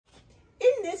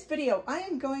In this video, I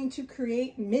am going to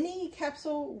create mini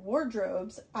capsule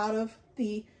wardrobes out of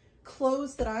the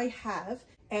clothes that I have,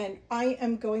 and I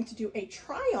am going to do a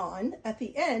try on at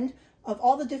the end of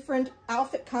all the different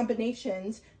outfit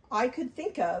combinations I could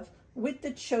think of with the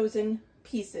chosen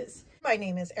pieces. My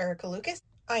name is Erica Lucas.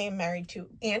 I am married to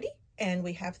Andy and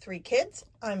we have 3 kids.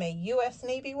 I'm a US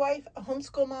Navy wife, a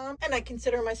homeschool mom, and I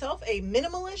consider myself a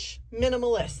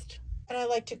minimalist. And I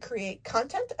like to create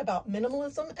content about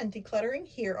minimalism and decluttering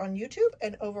here on YouTube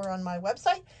and over on my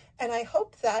website. And I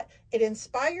hope that it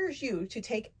inspires you to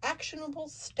take actionable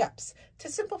steps to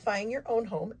simplifying your own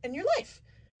home and your life.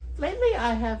 Lately,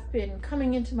 I have been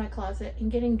coming into my closet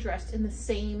and getting dressed in the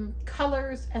same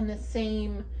colors and the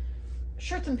same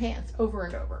shirts and pants over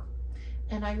and over.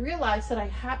 And I realized that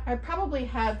I probably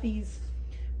have these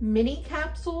mini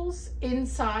capsules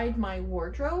inside my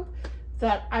wardrobe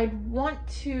that I'd want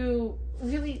to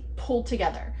really pull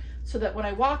together so that when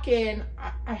I walk in,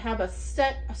 I have a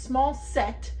small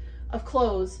set of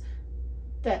clothes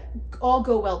that all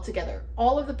go well together.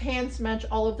 All of the pants match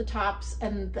all of the tops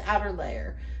and the outer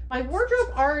layer. My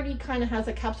wardrobe already kind of has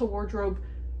a capsule wardrobe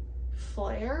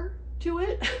flair to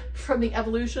it from the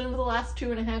evolution of the last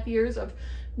 2.5 years of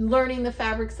learning the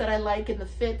fabrics that I like and the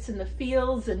fits and the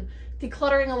feels and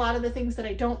decluttering a lot of the things that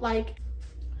I don't like.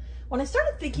 When I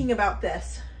started thinking about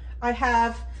this, I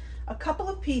have a couple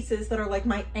of pieces that are like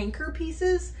my anchor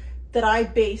pieces that I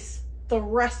base the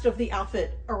rest of the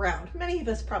outfit around. Many of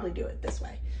us probably do it this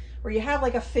way, where you have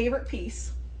like a favorite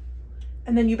piece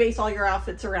and then you base all your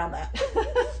outfits around that.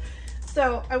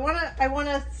 So I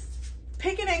wanna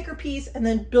pick an anchor piece and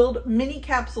then build mini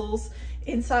capsules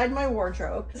inside my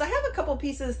wardrobe. Because I have a couple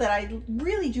pieces that I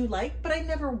really do like, but I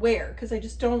never wear because I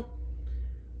just don't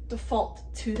default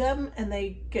to them and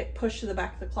they get pushed to the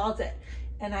back of the closet.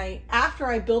 And after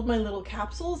I build my little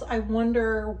capsules, I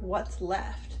wonder what's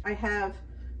left. I have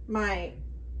my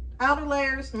outer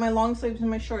layers, my long sleeves and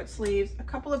my short sleeves, a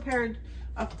couple of pairs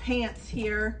of pants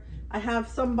here. I have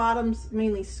some bottoms,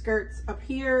 mainly skirts up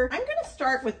here. I'm gonna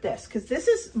start with this because this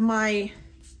is my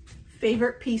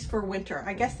favorite piece for winter.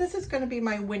 I guess this is gonna be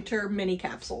my winter mini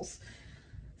capsules.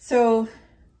 So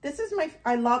this is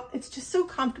it's just so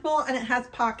comfortable and it has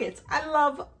pockets. I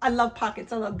love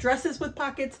pockets. I love dresses with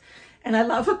pockets and I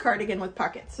love a cardigan with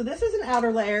pockets. So this is an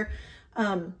outer layer.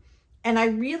 And I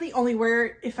really only wear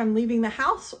it if I'm leaving the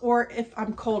house or if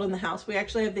I'm cold in the house. We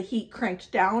actually have the heat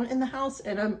cranked down in the house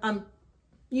and I'm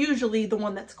usually the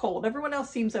one that's cold. Everyone else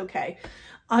seems okay.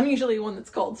 I'm usually the one that's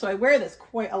cold. So I wear this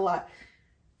quite a lot.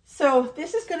 So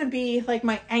this is gonna be like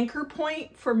my anchor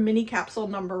point for mini capsule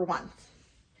number 1.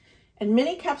 And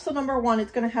mini capsule number 1 is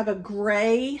going to have a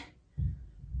gray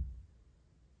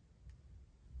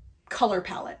color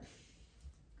palette.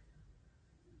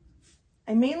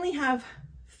 I mainly have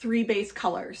 3 base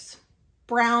colors: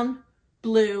 brown,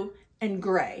 blue, and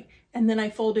gray. And then I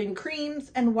fold in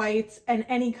creams and whites and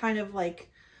any kind of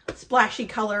like splashy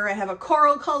color. I have a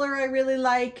coral color I really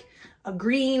like, a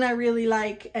green I really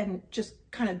like, and just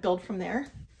kind of build from there.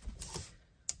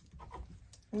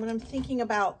 And when I'm thinking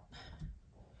about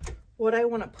what I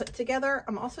want to put together,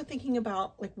 I'm also thinking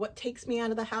about like what takes me out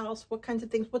of the house, what kinds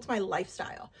of things, what's my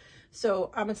lifestyle.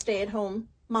 So I'm a stay-at-home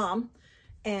mom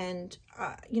and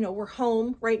you know, we're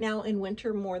home right now in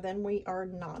winter more than we are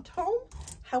not home.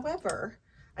 However,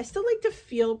 I still like to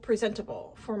feel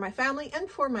presentable for my family and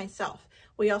for myself.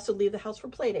 We also leave the house for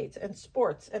play dates and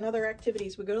sports and other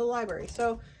activities. We go to the library.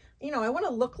 So, you know, I want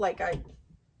to look like I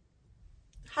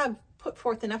have put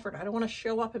forth an effort. I don't want to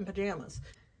show up in pajamas.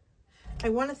 I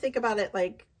want to think about it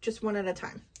like just one at a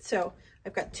time. So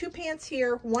I've got 2 pants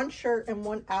here, 1 shirt and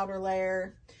 1 outer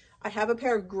layer. I have a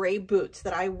pair of gray boots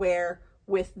that I wear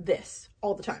with this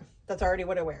all the time. That's already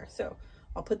what I wear. So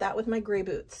I'll put that with my gray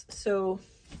boots. So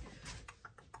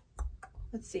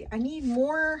let's see, I need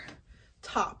more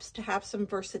tops to have some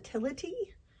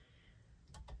versatility.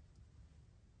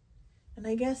 And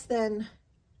I guess then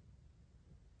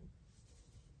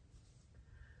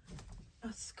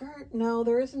a skirt. No,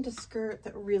 there isn't a skirt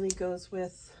that really goes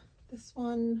with this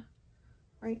one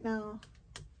right now.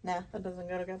 Nah, that doesn't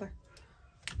go together.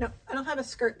 No, I don't have a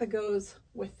skirt that goes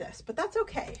with this, but that's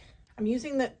okay. I'm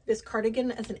using this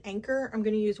cardigan as an anchor. I'm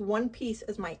going to use one piece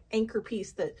as my anchor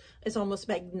piece that is almost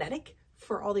magnetic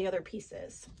for all the other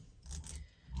pieces.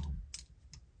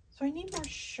 So I need more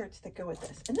shirts that go with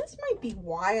this. And this might be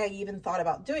why I even thought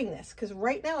about doing this, because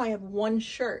right now I have 1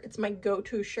 shirt. It's my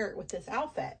go-to shirt with this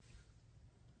outfit.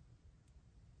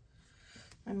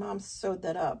 My mom sewed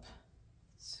that up.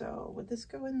 So would this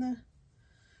go in the,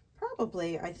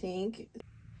 probably, I think.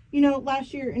 You know,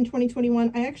 last year in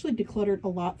 2021, I actually decluttered a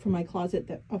lot from my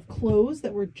closet of clothes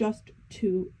that were just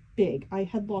too big. I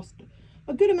had lost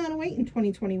a good amount of weight in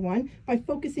 2021 by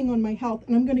focusing on my health,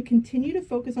 and I'm going to continue to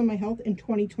focus on my health in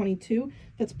 2022.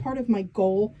 That's part of my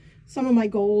goal. Some of my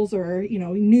goals are, you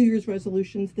know, New Year's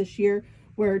resolutions this year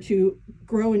were to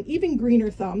grow an even greener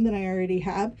thumb than I already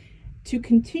have, to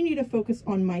continue to focus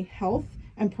on my health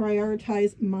and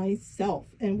prioritize myself,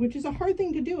 and which is a hard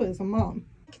thing to do as a mom.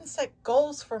 I can set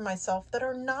goals for myself that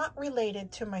are not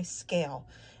related to my scale.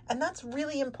 And that's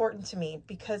really important to me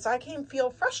because I can feel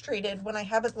frustrated when I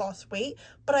haven't lost weight,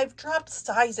 but I've dropped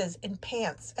sizes in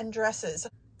pants and dresses.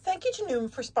 Thank you to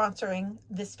Noom for sponsoring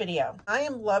this video. I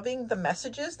am loving the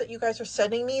messages that you guys are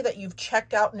sending me that you've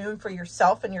checked out Noom for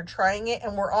yourself and you're trying it,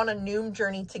 and we're on a Noom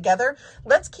journey together.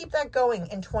 Let's keep that going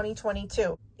in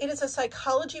 2022. It is a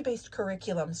psychology-based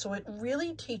curriculum, so it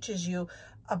really teaches you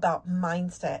about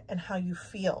mindset and how you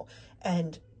feel,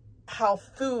 and how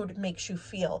food makes you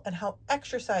feel, and how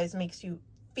exercise makes you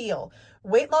feel.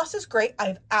 Weight loss is great.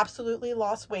 I've absolutely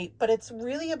lost weight, but it's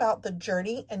really about the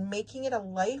journey and making it a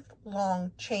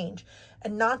lifelong change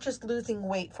and not just losing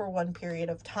weight for one period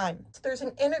of time. So there's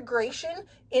an integration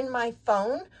in my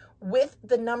phone with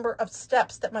the number of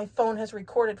steps that my phone has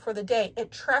recorded for the day.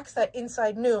 It tracks that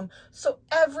inside Noom. So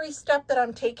every step that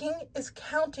I'm taking is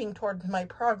counting toward my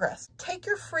progress. Take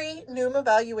your free Noom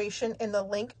evaluation in the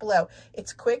link below.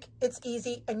 It's quick, it's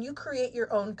easy, and you create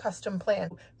your own custom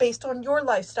plan based on your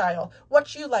lifestyle,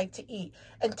 what you like to eat,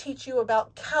 and teach you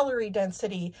about calorie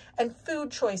density and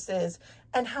food choices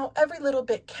and how every little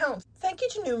bit counts. Thank you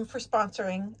to Noom for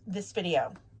sponsoring this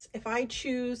video. If I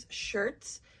choose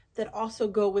shirts that also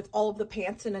go with all of the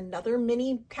pants in another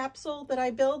mini capsule that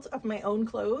I build of my own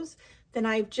clothes, then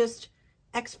I've just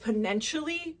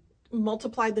exponentially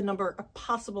multiplied the number of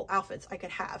possible outfits I could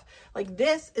have. Like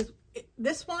this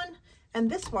one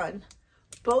and this one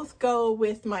both go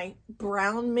with my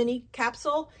brown mini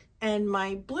capsule and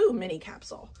my blue mini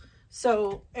capsule.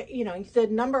 So, you know, the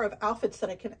number of outfits that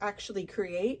I can actually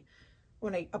create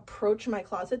when I approach my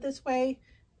closet this way,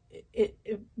 it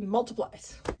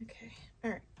multiplies. Okay,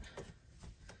 all right.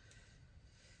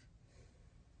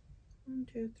 1,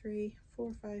 2, 3,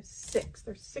 4, 5, 6.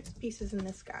 There's 6 pieces in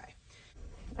this guy.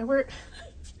 I wear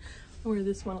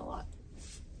this one a lot.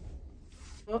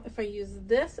 Well, if I use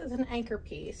this as an anchor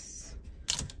piece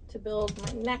to build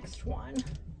my next one.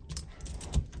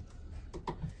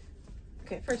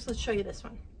 Okay, first let's show you this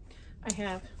one. I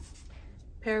have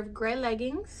a pair of gray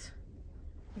leggings,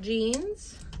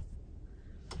 jeans,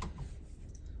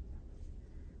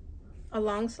 a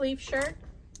long sleeve shirt,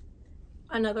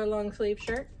 another long sleeve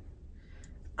shirt,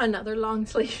 another long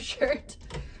sleeve shirt,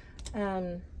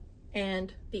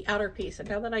 and the outer piece. And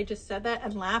now that I just said that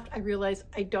and laughed, I realized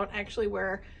I don't actually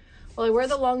wear, well, I wear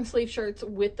the long sleeve shirts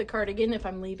with the cardigan if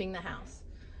I'm leaving the house.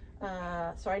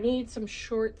 So I need some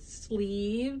short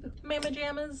sleeve mama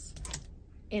jammas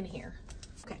in here.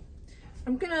 Okay,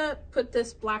 I'm gonna put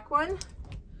this black one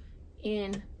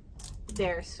in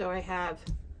there so I have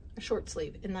a short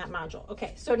sleeve in that module.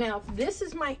 Okay, so now this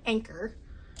is my anchor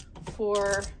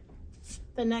for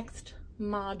the next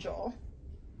module.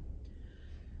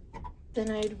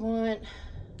 Then I'd want,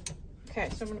 okay,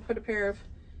 so I'm gonna put a pair of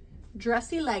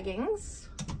dressy leggings.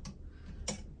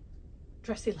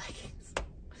 Dressy leggings.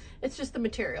 It's just the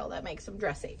material that makes them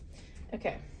dressy.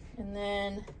 Okay, and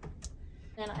then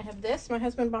I have this. My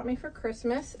husband bought me for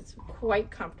Christmas. It's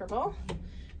quite comfortable,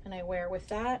 and I wear with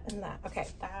that and that. Okay,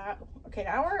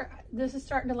 now this is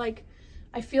starting to, like,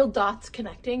 I feel dots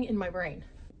connecting in my brain.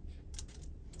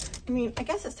 I mean, I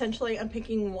guess essentially I'm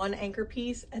picking one anchor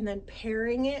piece and then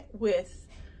pairing it with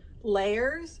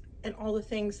layers and all the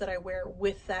things that I wear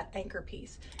with that anchor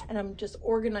piece. And I'm just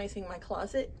organizing my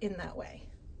closet in that way.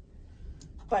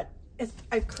 But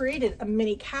I've created a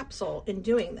mini capsule in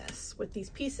doing this with these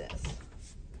pieces.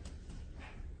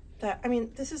 I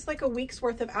mean, this is like a week's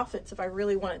worth of outfits if I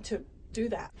really wanted to do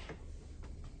that.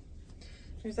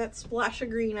 There's that splash of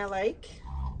green I like.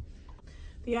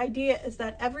 The idea is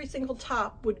that every single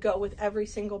top would go with every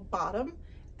single bottom,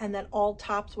 and that all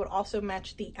tops would also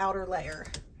match the outer layer.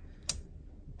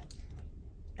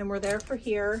 And we're there for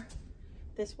here.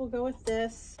 This will go with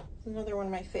this. It's another one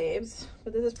of my faves,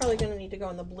 but this is probably going to need to go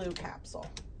in the blue capsule.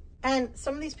 And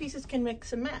some of these pieces can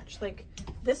mix and match. Like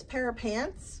this pair of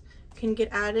pants can get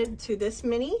added to this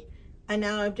mini, and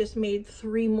now I've just made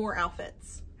 3 more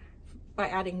outfits by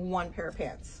adding 1 pair of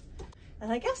pants.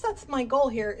 And I guess that's my goal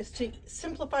here, is to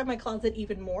simplify my closet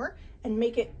even more and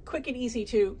make it quick and easy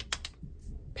to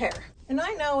pair. And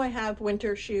I know I have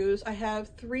winter shoes. I have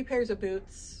 3 pairs of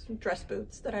boots, dress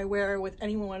boots, that I wear with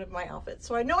any one of my outfits.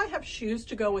 So I know I have shoes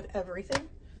to go with everything.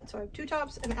 So I have 2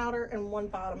 tops, an outer, and 1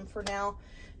 bottom for now.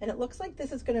 And it looks like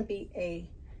this is gonna be a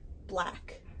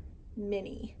black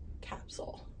mini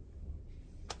capsule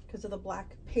because of the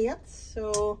black pants.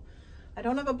 So I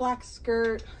don't have a black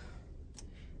skirt.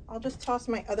 I'll just toss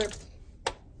my other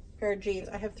pair of jeans.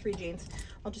 I have 3 jeans.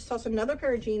 I'll just toss another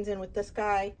pair of jeans in with this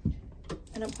guy,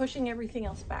 and I'm pushing everything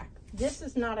else back. This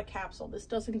is not a capsule. This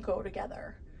doesn't go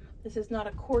together. This is not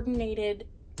a coordinated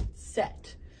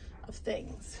set of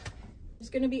things. I'm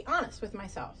just gonna be honest with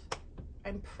myself.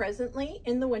 I'm presently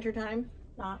in the wintertime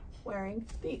not wearing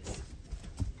these.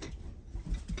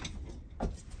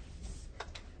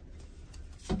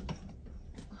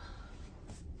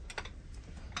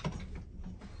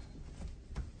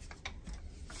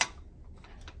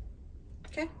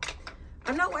 Okay,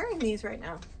 I'm not wearing these right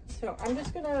now. So I'm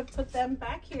just gonna put them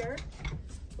back here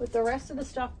with the rest of the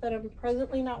stuff that I'm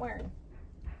presently not wearing.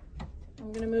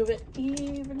 I'm gonna move it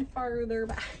even farther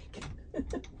back.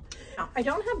 Now, I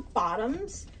don't have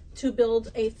bottoms to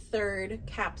build a 3rd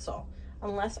capsule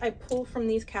unless I pull from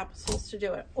these capsules to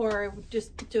do it, or I would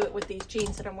just do it with these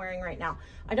jeans that I'm wearing right now.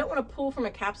 I don't want to pull from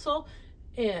a capsule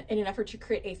in an effort to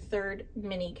create a 3rd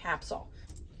mini capsule.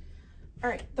 All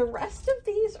right, the rest of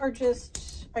these are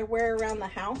just, I wear around the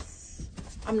house.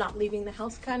 I'm not leaving the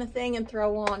house kind of thing and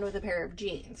throw on with a pair of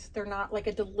jeans. They're not like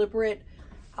a deliberate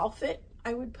outfit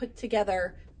I would put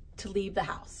together to leave the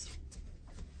house,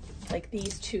 like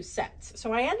these 2 sets.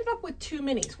 So I ended up with 2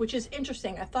 minis, which is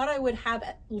interesting. I thought I would have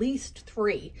at least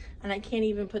 3, and I can't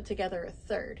even put together a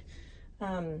 3rd.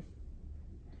 Now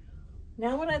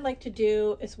what I'd like to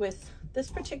do is with this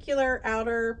particular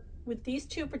outer, with these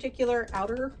 2 particular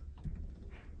outer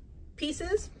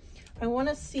pieces, I want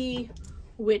to see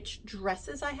which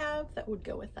dresses I have that would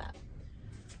go with that.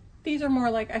 These are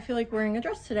more like, I feel like wearing a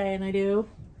dress today, and I do,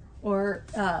 or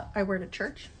I wear to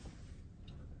church.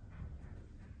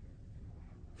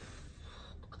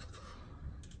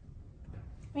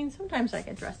 I mean, sometimes I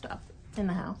get dressed up in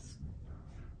the house.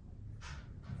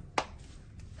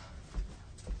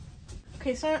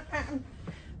 Okay, so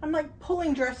I'm like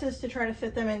pulling dresses to try to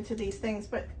fit them into these things,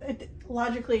 but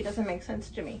logically it doesn't make sense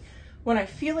to me. When I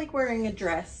feel like wearing a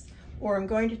dress, or I'm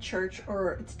going to church,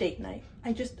 or it's date night,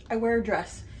 I wear a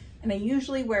dress, and I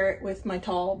usually wear it with my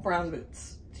tall brown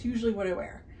boots. It's usually what I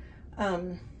wear.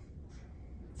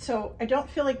 So I don't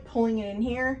feel like pulling it in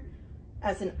here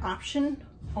as an option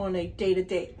on a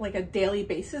day-to-day, like a daily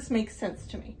basis, makes sense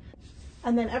to me.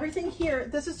 And then everything here,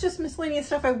 this is just miscellaneous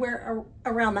stuff I wear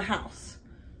around the house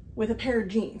with a pair of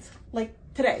jeans. Like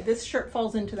today, this shirt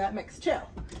falls into that mix too.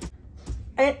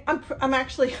 I'm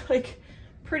actually like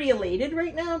pretty elated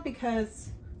right now because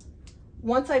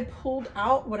once I pulled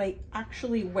out what I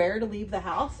actually wear to leave the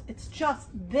house, it's just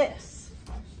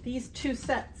these 2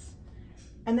 sets.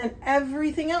 And then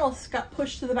everything else got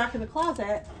pushed to the back of the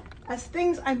closet as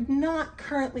things I'm not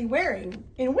currently wearing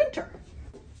in winter.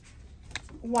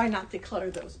 Why not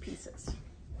declutter those pieces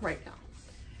right now?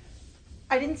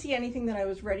 I didn't see anything that I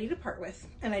was ready to part with,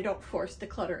 and I don't force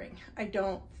decluttering.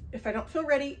 If I don't feel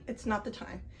ready, it's not the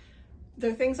time. There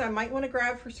are things I might want to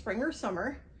grab for spring or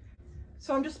summer,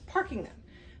 so I'm just parking them.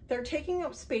 They're taking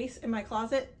up space in my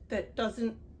closet that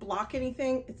doesn't block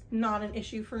anything. It's not an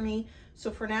issue for me.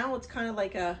 So for now, it's kind of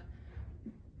like a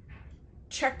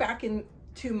check back in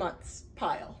 2 months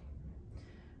pile,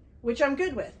 which I'm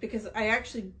good with because I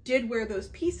actually did wear those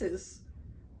pieces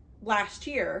last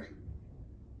year.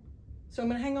 So I'm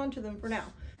gonna hang on to them for now.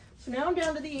 So now I'm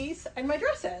down to these and my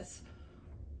dresses,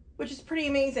 which is pretty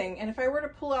amazing. And if I were to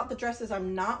pull out the dresses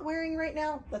I'm not wearing right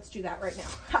now, let's do that right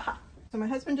now. So my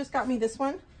husband just got me this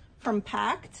one from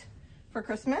Pact for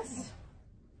Christmas.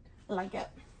 I like it.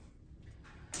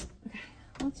 Okay,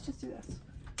 let's just do this.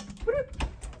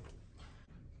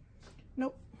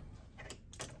 Nope.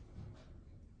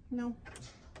 No.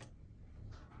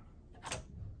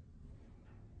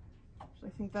 I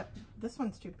think that this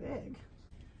one's too big.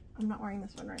 I'm not wearing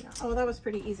this one right now. Oh, that was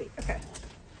pretty easy. Okay.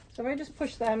 So I'm gonna just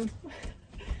push them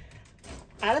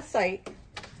out of sight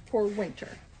for winter,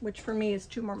 which for me is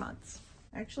 2 more months.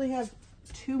 I actually have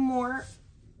 2 more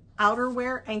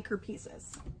outerwear anchor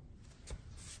pieces.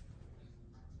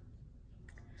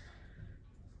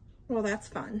 Well, that's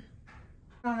fun.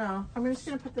 I don't know. I'm just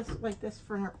gonna put this like this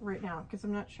for right now because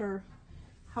I'm not sure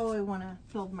how I want to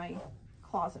build my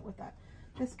closet with that.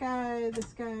 This guy,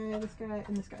 this guy, this guy,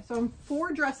 and this guy. So I'm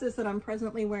 4 dresses that I'm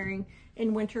presently wearing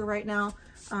in winter right now.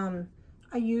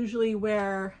 I usually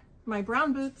wear my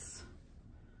brown boots.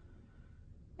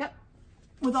 Yep.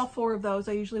 With all 4 of those,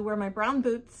 I usually wear my brown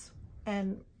boots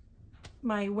and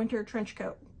my winter trench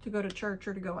coat to go to church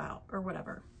or to go out or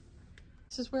whatever.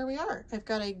 This is where we are. I've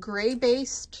got a gray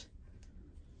based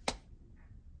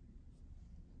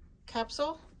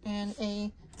capsule and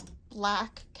a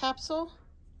black capsule.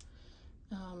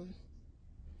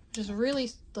 which is really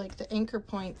like the anchor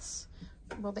points.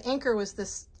 Well, the anchor was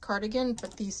this cardigan,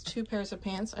 but these two pairs of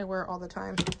pants I wear all the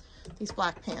time. These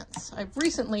black pants. I've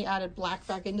recently added black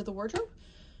back into the wardrobe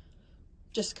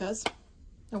just because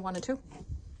I wanted to.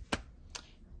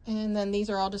 And then these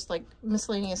are all just like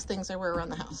miscellaneous things I wear around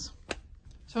the house.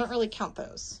 So I don't really count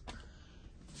those.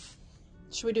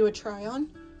 Should we do a try on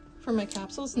for my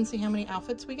capsules and see how many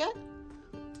outfits we get?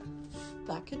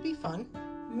 That could be fun.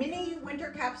 Mini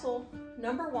winter capsule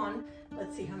number 1.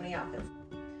 Let's see how many outfits.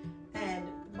 And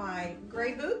my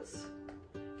gray boots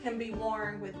can be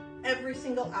worn with every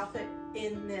single outfit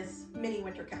in this mini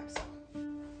winter capsule.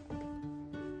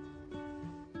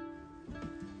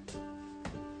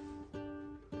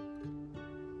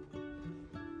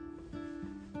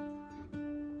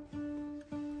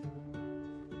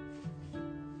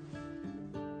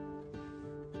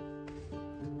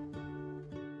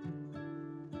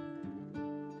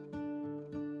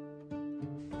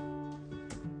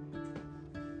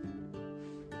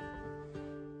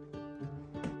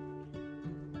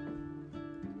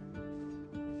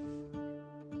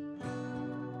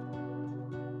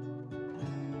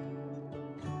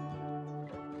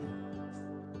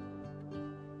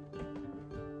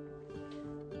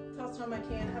 On my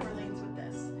tan hover lanes with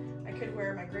this. I could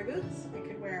wear my gray boots, I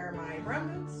could wear my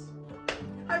brown boots.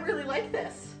 I really like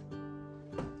this.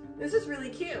 This is really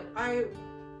cute. I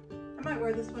might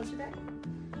wear this one today.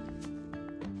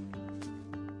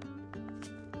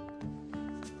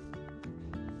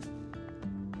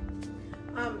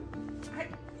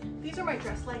 These are my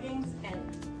dress leggings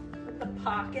and with the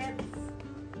pockets.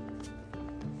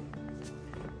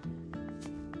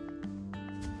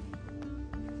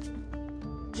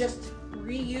 Just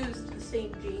reused the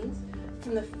same jeans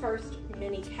from the first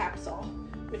mini capsule,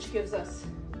 which gives us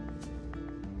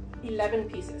 11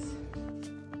 pieces.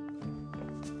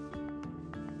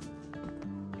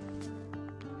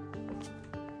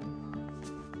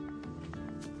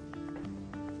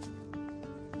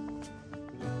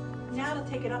 Now to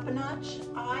take it up a notch,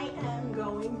 I am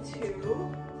going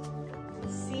to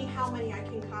see how many I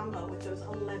can combo with those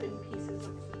 11 pieces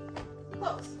of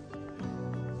clothes.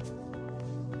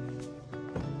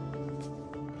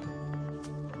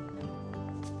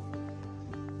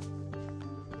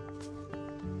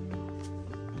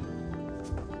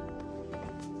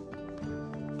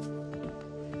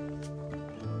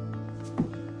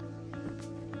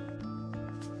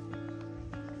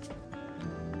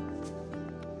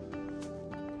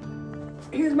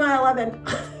 Here's my 11.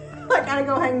 I gotta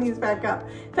go hang these back up.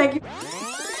 Thank you.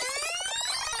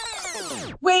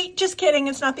 Wait, just kidding.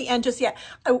 It's not the end just yet.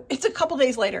 It's a couple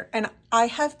days later, and I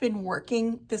have been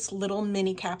working this little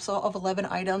mini capsule of 11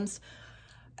 items.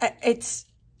 It's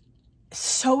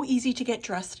so easy to get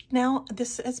dressed now.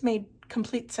 This has made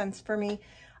complete sense for me.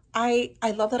 I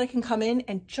love that I can come in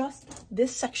and just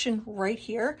this section right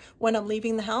here when I'm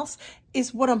leaving the house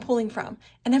is what I'm pulling from,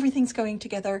 and everything's going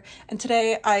together. And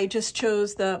today I just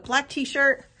chose the black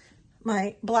t-shirt,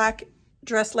 my black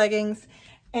dress leggings,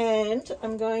 and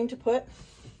I'm going to put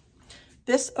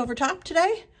this over top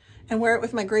today and wear it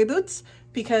with my gray boots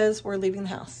because we're leaving the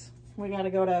house. We got to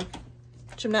go to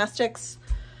gymnastics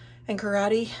and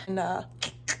karate, and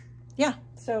yeah,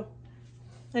 so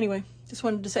anyway, just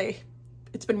wanted to say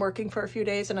it's been working for a few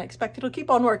days and I expect it'll keep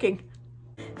on working.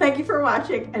 Thank you for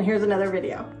watching, and here's another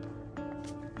video.